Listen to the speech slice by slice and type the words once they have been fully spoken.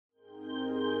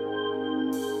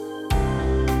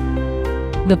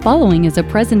The following is a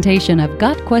presentation of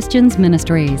Got Questions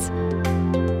Ministries.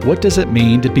 What does it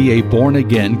mean to be a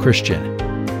born-again Christian?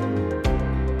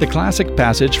 The classic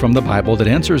passage from the Bible that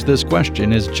answers this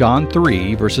question is John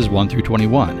 3, verses 1 through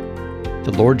 21.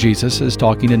 The Lord Jesus is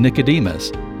talking to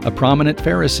Nicodemus, a prominent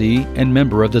Pharisee and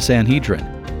member of the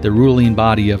Sanhedrin, the ruling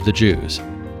body of the Jews.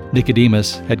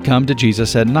 Nicodemus had come to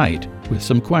Jesus at night with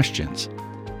some questions.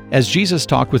 As Jesus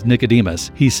talked with Nicodemus,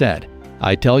 he said,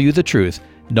 "I tell you the truth,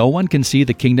 no one can see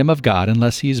the kingdom of God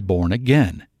unless he is born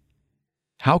again."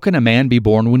 "How can a man be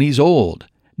born when he's old?"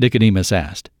 Nicodemus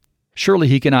asked. "Surely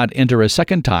he cannot enter a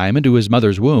second time into his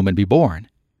mother's womb and be born."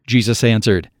 Jesus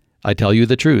answered, "I tell you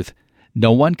the truth,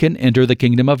 no one can enter the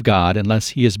kingdom of God unless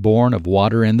he is born of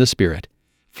water and the Spirit.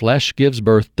 Flesh gives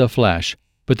birth to flesh,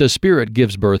 but the Spirit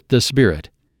gives birth to spirit.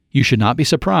 You should not be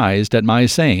surprised at my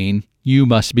saying, 'You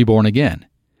must be born again.'"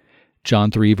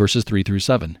 John 3, verses 3 through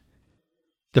 7.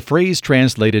 The phrase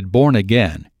translated born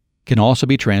again can also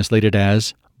be translated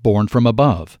as born from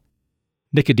above.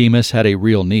 Nicodemus had a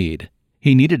real need.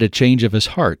 He needed a change of his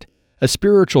heart, a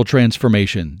spiritual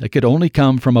transformation that could only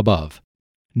come from above.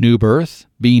 New birth,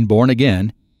 being born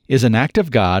again, is an act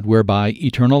of God whereby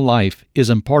eternal life is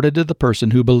imparted to the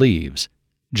person who believes.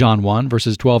 John 1,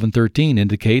 verses 12 and 13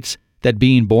 indicates that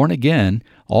being born again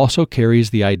also carries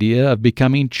the idea of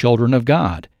becoming children of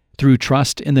God through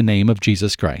trust in the name of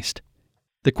Jesus Christ.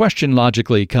 The question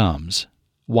logically comes,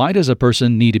 why does a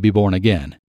person need to be born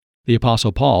again? The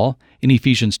Apostle Paul, in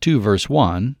Ephesians 2, verse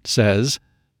 1, says,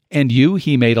 "And you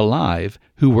he made alive,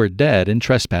 who were dead in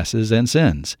trespasses and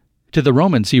sins." To the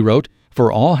Romans he wrote,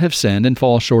 "For all have sinned and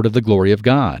fall short of the glory of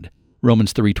God."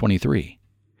 Romans 3:23.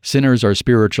 Sinners are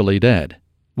spiritually dead.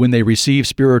 When they receive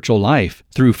spiritual life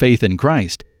through faith in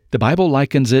Christ, the Bible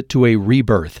likens it to a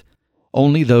rebirth.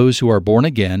 Only those who are born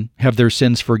again have their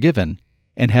sins forgiven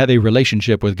and have a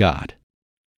relationship with God.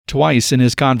 Twice in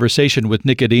his conversation with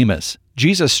Nicodemus,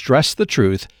 Jesus stressed the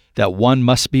truth that one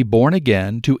must be born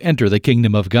again to enter the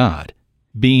kingdom of God.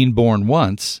 Being born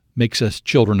once makes us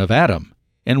children of Adam,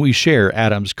 and we share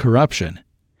Adam's corruption.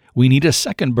 We need a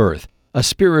second birth, a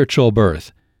spiritual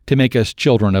birth, to make us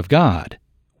children of God.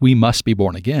 We must be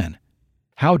born again.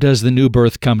 How does the new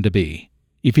birth come to be?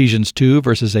 Ephesians 2,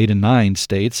 verses 8 and 9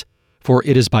 states, "For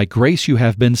it is by grace you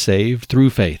have been saved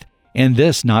through faith, and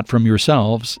this not from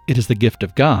yourselves, it is the gift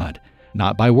of God,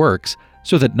 not by works,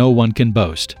 so that no one can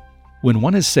boast." When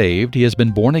one is saved, he has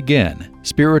been born again,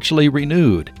 spiritually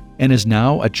renewed, and is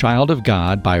now a child of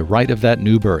God by right of that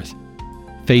new birth.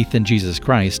 Faith in Jesus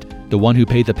Christ, the one who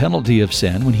paid the penalty of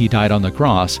sin when he died on the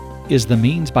cross, is the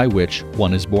means by which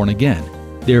one is born again.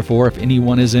 Therefore, if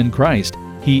anyone is in Christ,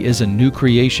 he is a new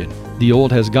creation. The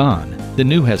old has gone, the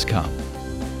new has come.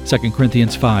 2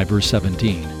 Corinthians 5, verse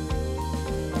 17.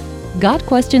 Got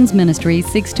Questions Ministries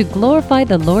seeks to glorify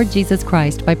the Lord Jesus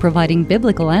Christ by providing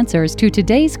biblical answers to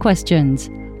today's questions.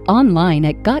 Online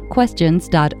at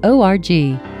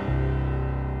gotquestions.org.